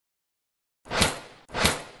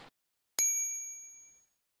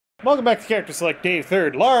Welcome back to Character Select Day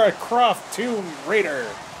 3rd. Lara Croft Tune Raider.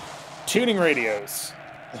 Tuning radios.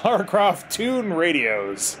 Lara Croft Tune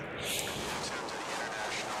radios.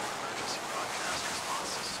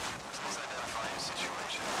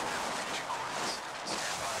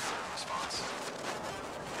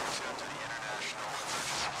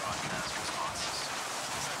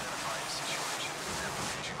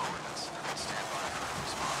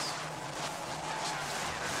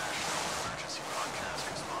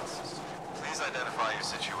 Identify your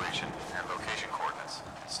situation and location coordinates.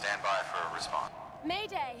 Stand by for a response.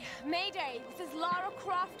 Mayday! Mayday! This is Lara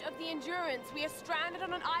Croft of the Endurance. We are stranded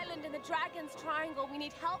on an island in the Dragon's Triangle. We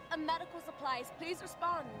need help and medical supplies. Please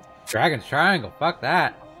respond. Dragon's Triangle? Fuck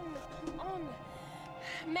that. On.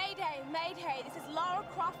 Mayday! Mayday! This is Lara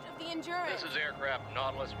Croft of the Endurance. This is aircraft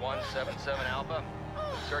Nautilus 177 Alpha.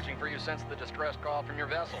 Searching for you since the distress call from your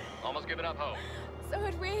vessel. Almost given up hope. So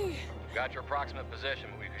had we. Got your approximate position.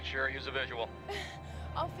 We could sure use a visual.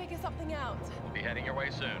 I'll figure something out. We'll be heading your way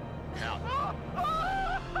soon. Out.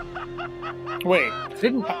 Wait,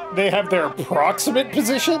 didn't they have their approximate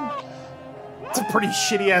position? It's a pretty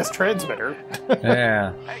shitty-ass transmitter.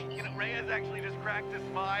 Yeah. Hey, you know, Reyes actually just cracked a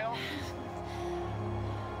smile.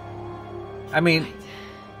 I mean,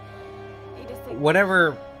 You just think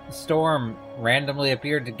whatever storm randomly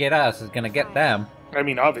appeared to get us is gonna get them. I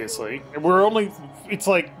mean, obviously. We're only... It's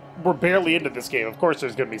like, we're barely into this game. Of course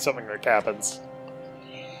there's gonna be something that happens.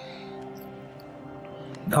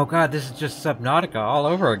 Oh god, this is just Subnautica all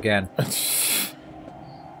over again.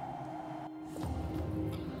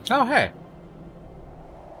 Oh, hey.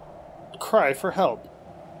 Cry for help.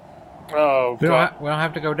 Oh, We God. don't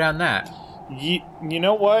have to go down that. You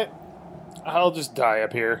know what? I'll just die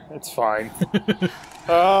up here. It's fine.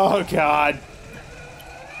 Oh, God.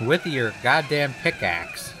 With your goddamn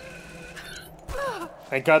pickaxe.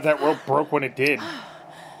 Thank God that rope broke when it did.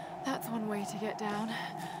 that's one way to get down.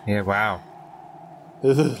 Yeah, wow.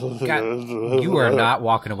 God, you are not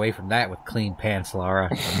walking away from that with clean pants, Lara.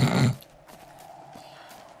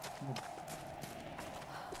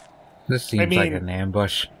 This seems like an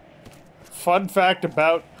ambush. Fun fact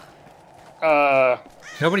about...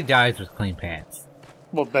 Nobody dies with clean pants.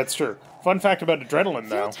 Well, that's true. Fun fact about adrenaline,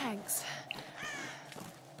 Fuel though. tanks.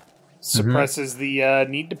 Suppresses the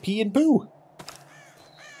need to pee and poo.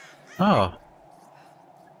 Oh.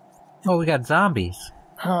 Oh, we got zombies.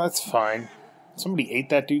 Oh, that's fine. Somebody ate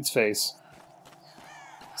that dude's face.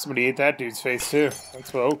 Somebody ate that dude's face, too.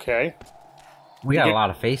 That's okay. We got a lot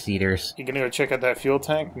of face eaters. You gonna go check out that fuel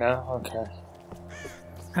tank? No? Okay.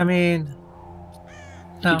 I mean...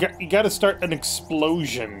 No. You gotta start an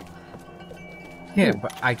explosion. Yeah,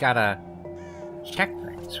 but I gotta check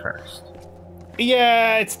things first.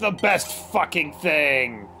 Yeah, it's the best fucking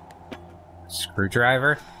thing!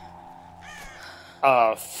 Screwdriver?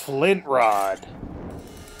 A flint rod.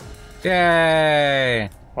 Yay!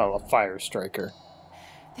 Well, a fire striker.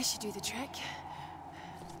 This should do the trick.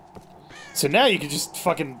 So now you can just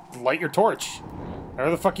fucking light your torch.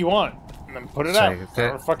 Whatever the fuck you want. And then put it out.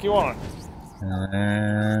 Whatever the fuck you want.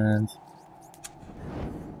 And...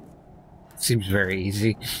 Seems very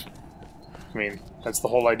easy. I mean, that's the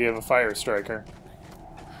whole idea of a fire striker.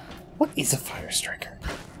 What is a fire striker?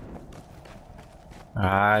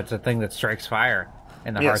 It's a thing that strikes fire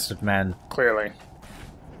in the hearts of men. Clearly.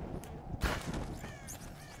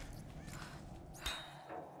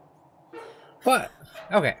 But,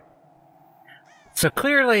 okay. So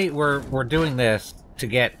clearly we're doing this to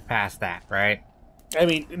get past that, right? I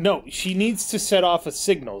mean, no, she needs to set off a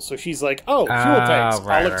signal, so she's like, oh, fuel tanks,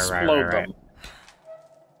 I'll explode them.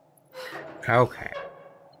 Okay.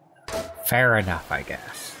 Fair enough, I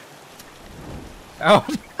guess. Oh!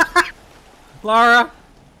 Lara!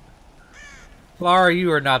 Lara,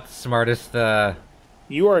 you are not the smartest,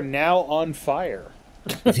 You are now on fire.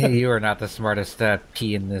 you are not the smartest,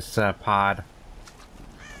 pea in this, pod.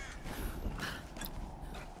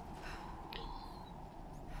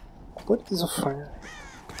 What is a fire?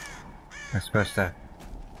 We're supposed to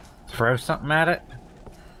throw something at it?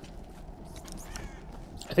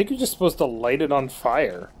 I think you're just supposed to light it on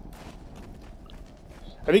fire.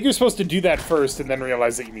 I think you're supposed to do that first and then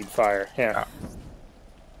realize that you need fire. Yeah.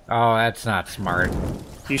 Oh, that's not smart.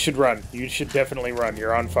 You should run. You should definitely run.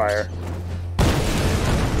 You're on fire.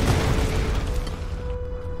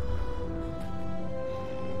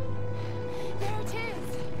 There it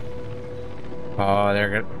is. Oh, they're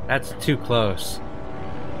good. That's too close.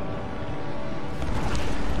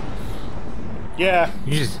 Yeah.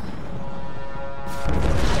 You just...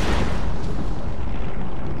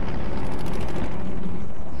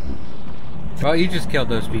 Well, you just killed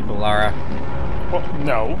those people, Lara. Well,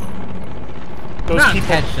 no. Not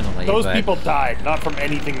intentionally, Those but... people died, not from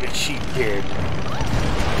anything that she did.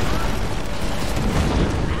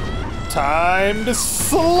 Time to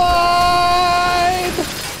slide!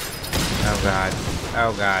 Oh god.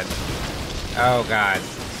 Oh god. Oh god.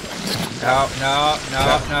 Oh, no,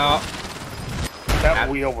 no, no. That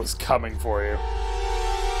wheel was coming for you.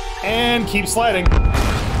 And keep sliding.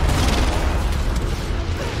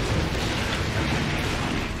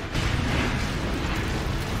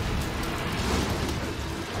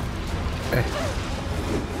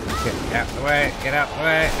 Get out the way, get out the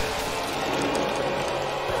way.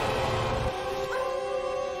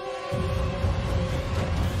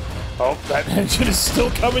 Oh, that engine is still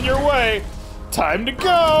coming your way. Time to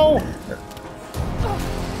go.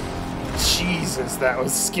 Jesus, that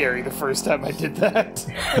was scary the first time I did that.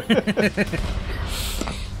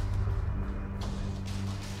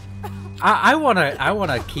 I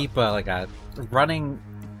wanna keep a running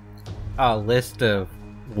list of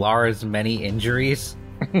Lara's many injuries.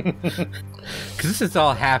 Because this is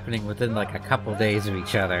all happening within like a couple days of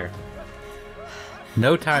each other.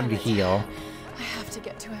 No time to heal. I have to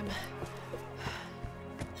get to him.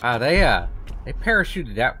 They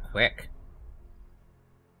parachuted out quick.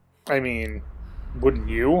 I mean, wouldn't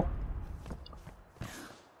you?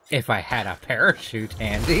 If I had a parachute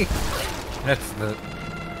handy. That's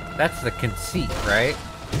the conceit, right?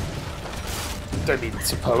 I mean,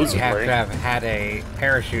 supposedly. You have to have had a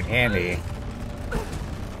parachute handy.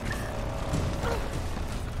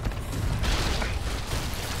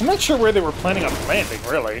 I'm not sure where they were planning on landing,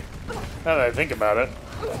 really. Now that I think about it.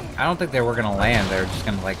 I don't think they were gonna land. They were just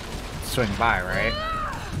gonna like swing by, right?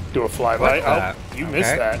 Do a flyby. Oh, you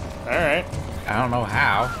missed that. All right. I don't know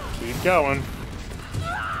how. Keep going.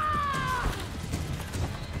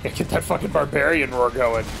 Yeah, get that fucking barbarian roar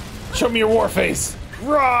going. Show me your war face.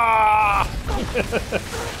 Rah!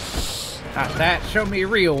 Not that. Show me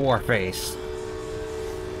real war face.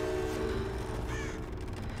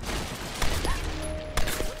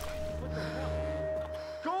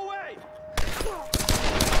 Go away!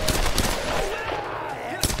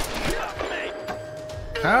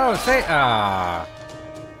 Oh, say,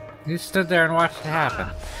 you stood there and watched it happen.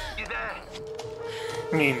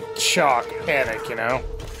 I mean, shock, panic, you know?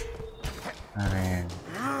 I mean...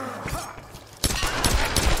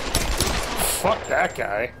 Fuck that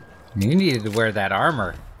guy. You needed to wear that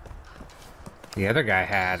armor the other guy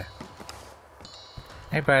had.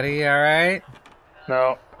 Hey, buddy, you alright?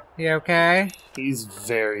 No. You okay? He's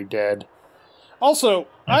very dead. Also,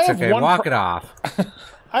 That's I have okay. one Walk it off.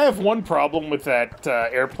 I have one problem with that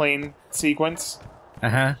airplane sequence.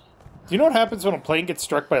 Uh-huh. Do you know what happens when a plane gets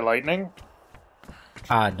struck by lightning?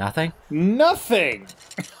 Nothing? Nothing!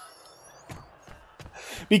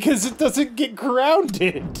 Because it doesn't get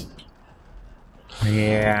grounded.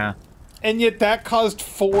 Yeah. And yet that caused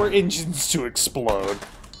 4 engines to explode.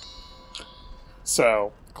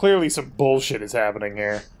 So, clearly some bullshit is happening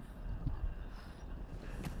here.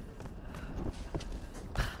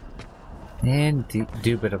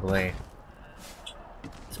 Indubitably.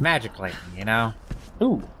 It's magic lightning, you know?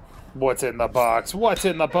 Ooh. What's in the box? What's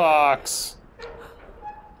in the box?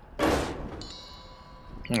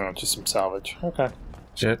 Oh, just some salvage. Okay.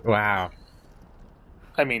 Wow.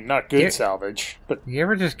 I mean, not good salvage, but... You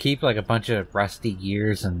ever just keep, like, a bunch of rusty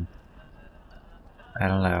gears and... I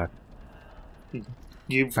don't know.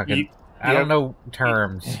 I don't know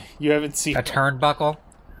terms. You haven't seen... A turnbuckle?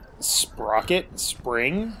 Sprocket?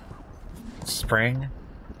 Spring? Spring?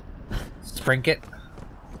 Sprinket?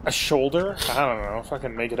 A shoulder? I don't know.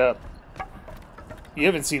 Fucking make it up. You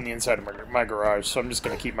haven't seen the inside of my garage, so I'm just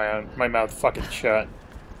gonna keep my mouth fucking shut.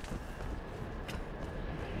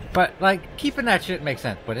 But, like, keeping that shit makes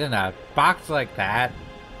sense, but in a box like that,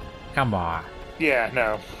 come on. Yeah,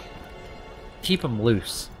 no. Keep them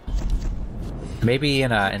loose. Maybe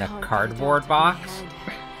in a cardboard box?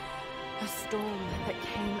 A storm that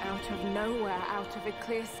came out of nowhere, out of a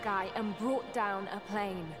clear sky, and brought down a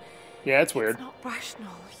plane. Yeah, it's weird. It's not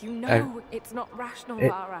rational. You know it's not rational,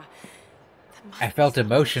 Lara. I felt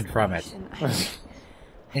emotion from it.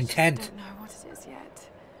 Intent. I don't know what it is yet.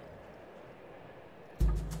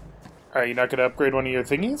 Are you not gonna upgrade one of your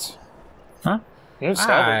thingies? Huh? You have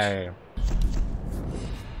salvage.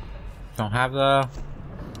 I don't have the...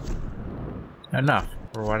 enough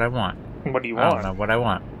for what I want. What do you I want? don't know what I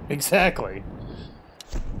want. Exactly.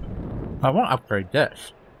 I want to upgrade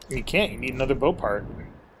this. You can't. You need another bow part.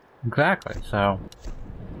 Exactly, so...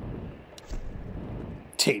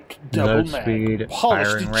 Taped double Load mag. speed,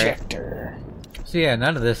 Polished firing rate. ejector. So yeah,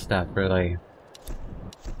 none of this stuff really...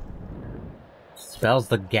 spells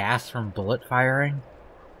the gas from bullet firing.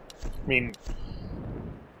 I mean,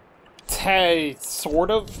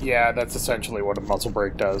 Sort of. Yeah, that's essentially what a muzzle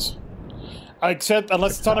brake does. Except,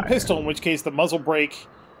 unless it's on a pistol, in which case the muzzle brake,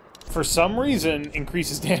 for some reason,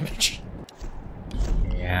 increases damage.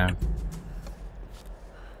 Yeah.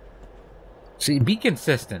 See, be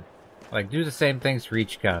consistent. Like, do the same things for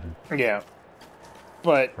each gun. Yeah.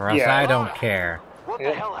 But, Or else yeah. I don't care. What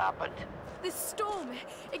the hell happened? This storm,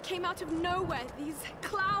 it came out of nowhere. These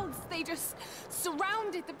clouds, they just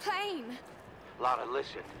surrounded the plane. Lara,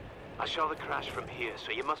 listen. I saw the crash from here,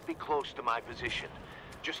 so you must be close to my position.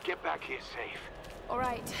 Just get back here safe. All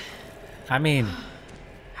right, I mean,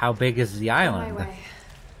 how big is the on my island? way.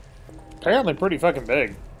 Apparently pretty fucking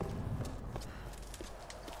big.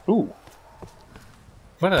 Ooh.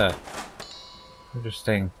 What a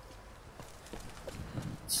interesting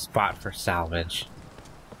spot for salvage.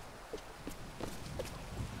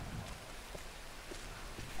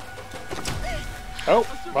 Oh,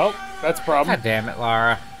 well, that's a problem. God damn it,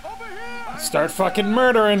 Lara. Start fucking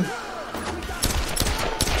murdering.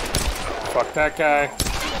 Fuck that guy.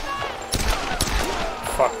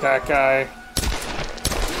 Fuck that guy.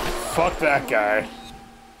 Fuck that guy.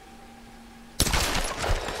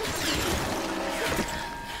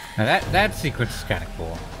 Now that sequence is kind of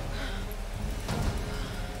cool.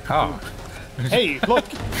 Oh. Hey, look,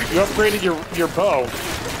 you upgraded your bow.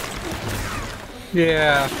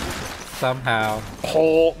 Yeah. Somehow.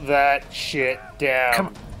 Pull that shit down. Come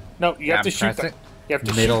on. No, you have to shoot press them. it. You have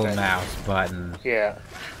to Middle shoot them. mouse button. Yeah.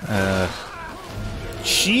 Uh,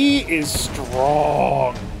 She is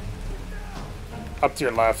strong. Up to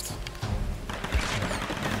your left.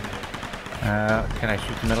 can I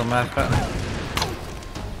shoot the middle mouse button?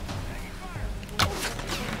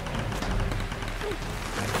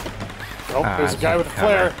 Oh, there's a guy with a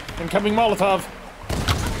flare. Incoming Molotov.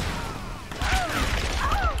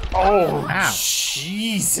 Oh, Ow.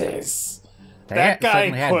 Jesus. They That guy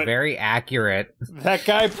suddenly had very accurate. That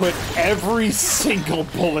guy put every single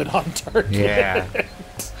bullet on target. Yeah.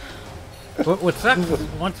 What sucks is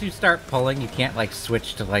once you start pulling, you can't like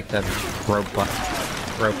switch to like the rope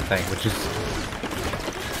thing, which is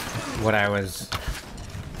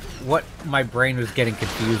what my brain was getting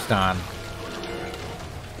confused on.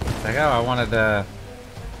 It's like, oh, I wanted to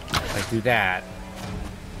like do that,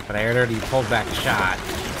 but I had already pulled back a shot.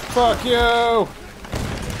 Fuck you!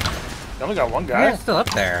 You only got one guy. Yeah, it's still up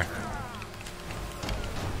there.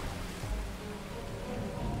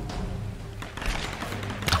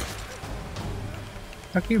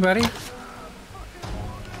 Fuck you, buddy.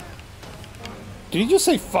 Did you just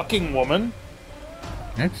say fucking woman?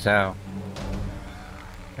 I think so.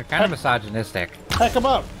 They're kind of misogynistic. Heck him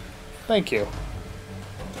up. Thank you.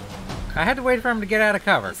 I had to wait for him to get out of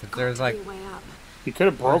cover, because there was like... You could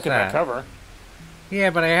have broken that that? cover. Yeah,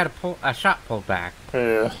 but I had a shot pulled back.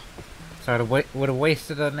 Yeah. So I would have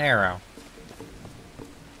wasted an arrow.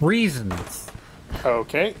 Reasons.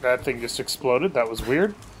 Okay, that thing just exploded. That was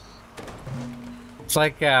weird. It's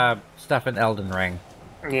like stuff in Elden Ring.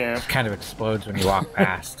 Yeah. It kind of explodes when you walk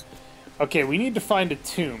past. Okay, we need to find a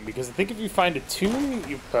tomb, because I think if you find a tomb,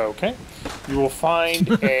 you will find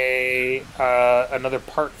a another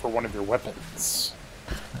part for one of your weapons.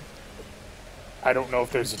 I don't know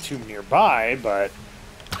if there's a tomb nearby, but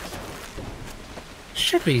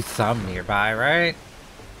Should be some nearby, right?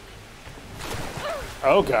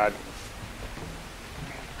 oh god.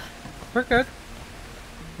 We're good.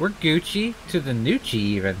 We're Gucci to the Noochie,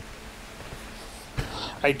 even.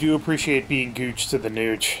 I do appreciate being gooch to the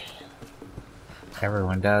nooch.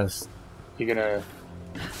 Everyone does. You're gonna...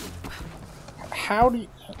 How do you...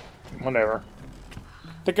 Whatever.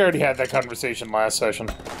 I think I already had that conversation last session.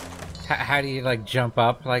 How do you, like, jump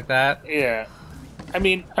up like that? Yeah. I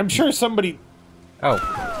mean, I'm sure somebody...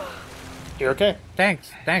 Oh, You're okay?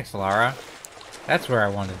 thanks, Lara. That's where I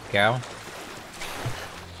wanted to go.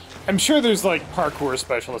 I'm sure there's, like, parkour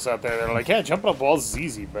specialists out there that are like, yeah, jumping up walls is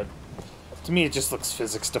easy, but... To me, it just looks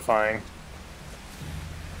physics-defying.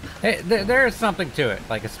 There is something to it,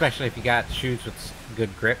 like, especially if you got shoes with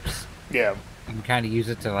good grips. Yeah. You can kind of use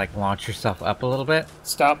it to, like, launch yourself up a little bit.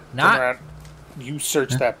 Stop. Not- Turn around. You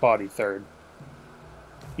search that body third.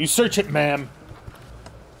 You search it, ma'am.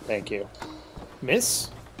 Thank you. Miss?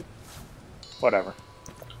 Whatever.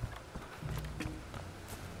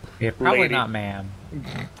 Yeah, probably Lady. not ma'am.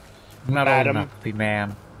 I'm not Madam. old enough to be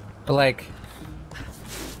ma'am. But, like,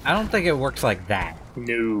 I don't think it works like that.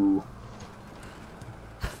 No.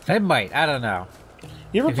 It might, I don't know.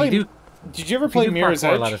 You ever If played... you do, Did you ever if you play do Mirror's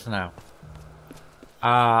parkour, Edge? let us know.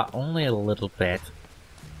 Only a little bit.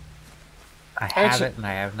 I have Actually- it, and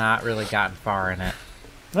I have not really gotten far in it.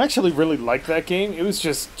 I actually really liked that game. It was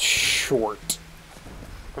just short.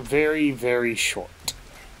 Very, very short.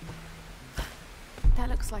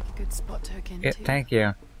 Looks like a good spot to hook into. Yeah, thank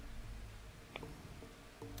you.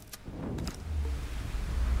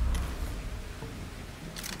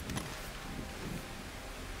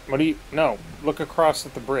 What do you... No, look across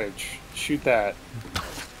at the bridge. Shoot that.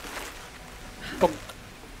 Oh.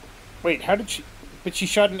 Wait, how did she... But she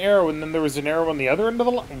shot an arrow and then there was an arrow on the other end of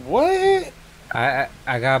the line? What? I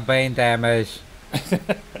got brain damage.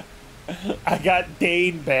 I got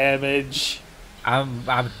Dane damage.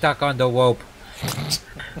 I'm stuck on the rope.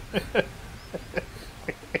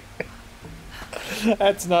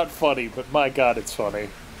 That's not funny, but my god, it's funny.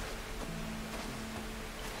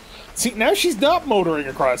 See, now she's not motoring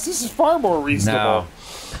across. This is far more reasonable. No.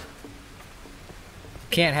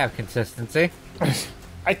 Can't have consistency.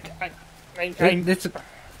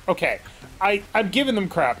 Okay, I'm giving them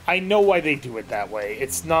crap. I know why they do it that way.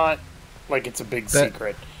 It's not like it's a big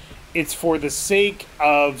secret. It's for the sake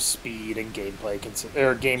of speed and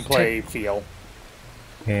gameplay feel.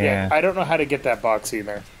 Yeah, I don't know how to get that box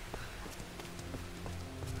either.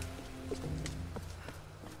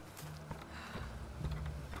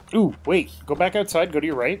 Ooh, wait. Go back outside. Go to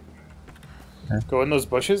your right. Huh? Go in those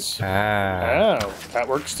bushes. Ah. Oh, that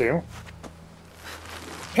works too.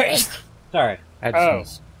 Sorry. Oh,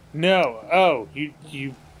 no. Oh,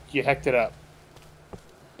 you hecked it up.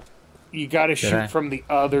 You gotta shoot from the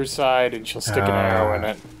other side and she'll stick an arrow in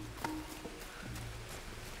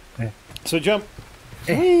it. So jump.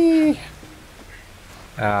 Okay.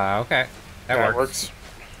 That works.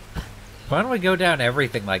 Why don't we go down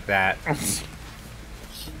everything like that?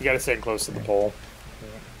 You gotta stay close to the pole.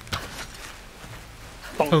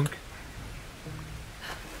 Punk.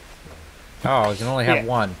 Oh, you can only have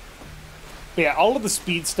one. Yeah, all of the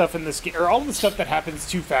speed stuff in this game, or all of the stuff that happens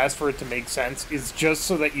too fast for it to make sense, is just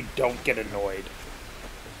so that you don't get annoyed.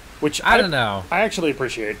 Which I don't know. I actually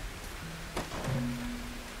appreciate.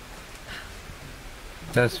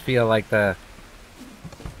 It does feel like the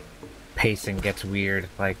pacing gets weird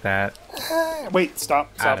like that. Wait,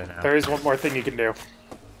 stop. I don't know. There is one more thing you can do.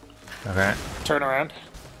 Okay. Turn around.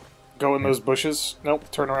 Go in those bushes. Nope.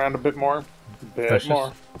 Turn around a bit more. Bit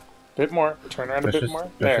more. Bit more. Turn around a bit more.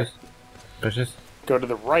 There. Bushes. Go to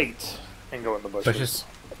the right and go in the bushes. Bushes.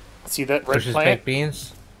 See that red bushes, plant? baked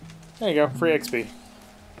beans. There you go. Free XP.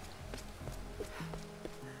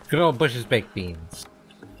 Good old bushes, baked beans.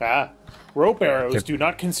 Ah. Rope arrows do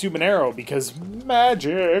not consume an arrow because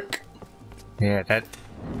magic. Yeah,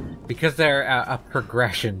 because they're a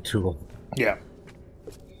progression tool. Yeah.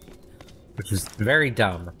 Which is very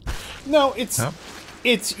dumb. No,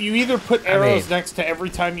 it's you either put arrows next to every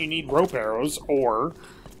time you need rope arrows, or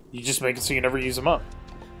you just make it so you never use them up.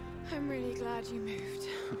 I'm really glad you moved.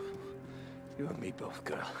 You and me both,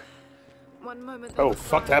 girl. One moment. Oh,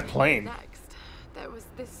 fuck that plane. Next, there was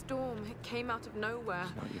this storm. It came out of nowhere.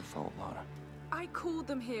 It's not your fault, Lara. I called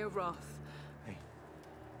them here, Roth. Hey,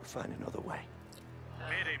 we'll find another way.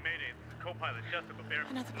 Mayday, mayday. This is co-pilot Jessica Bear.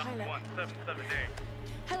 Another pilot. 177A.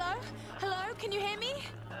 Hello? Hello? Can you hear me?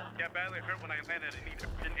 Yeah, badly hurt when I landed and need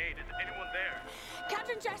urgent aid. Is anyone there?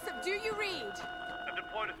 Captain Jessup, do you read? I've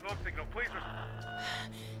deployed a smoke signal. Please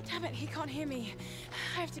Damn it, he can't hear me.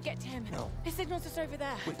 I have to get to him. No. His signal's just over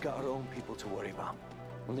there. We've got our own people to worry about.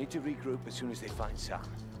 We'll need to regroup as soon as they find Sam.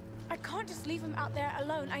 I can't just leave him out there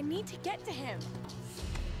alone. I need to get to him.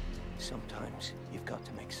 Sometimes you've got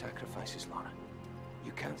to make sacrifices, Lara.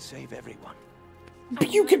 You can't save everyone.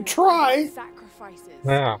 But you can try. Sacrifices.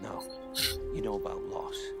 Yeah. No. You know about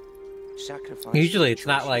loss. Sacrifice. Usually it's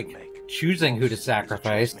not like choosing who to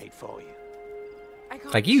sacrifice. Made for you.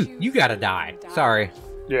 Like you gotta die. Sorry.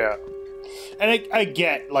 Yeah. And I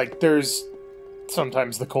get, like, there's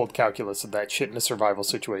sometimes the cold calculus of that shit in a survival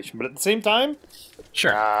situation, but at the same time,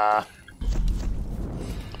 sure.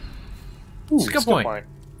 It's a good point.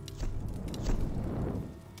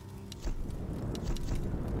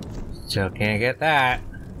 Still can't get that.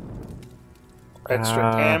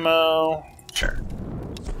 Extra ammo. Sure.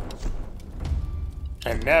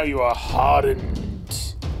 And now you are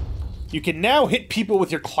hardened. You can now hit people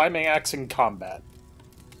with your climbing axe in combat.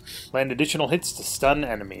 Land additional hits to stun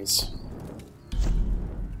enemies.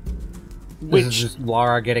 This is just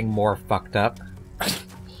Lara getting more fucked up.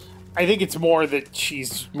 I think it's more that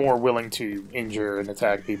she's more willing to injure and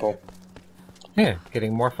attack people. Yeah,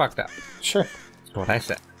 getting more fucked up. Sure. That's what I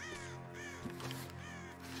said.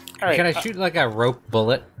 All Can right, I shoot like a rope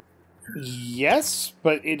bullet? Yes,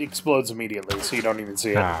 but it explodes immediately, so you don't even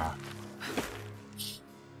see it. Ah.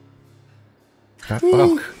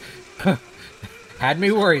 Oh. Had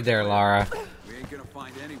me worried there, Lara. We ain't gonna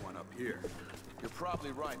find anyone up here. You're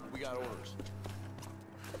probably right, but we got orders.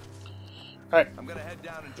 Alright. I'm gonna head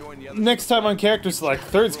down and join the other. Next time on Character Select,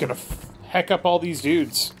 Third's gonna heck up all these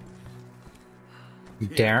dudes.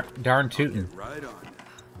 Darn tootin'. Right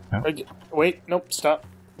on. Wait, nope, stop.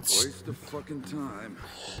 Waste of fucking time.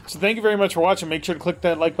 So thank you very much for watching. Make sure to click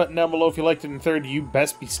that like button down below if you liked it. And third, you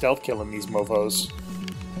best be stealth killing these mofos.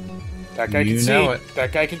 That guy can see. You know it.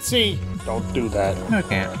 That guy can see. Don't do that. No, I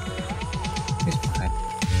can't. He's fine.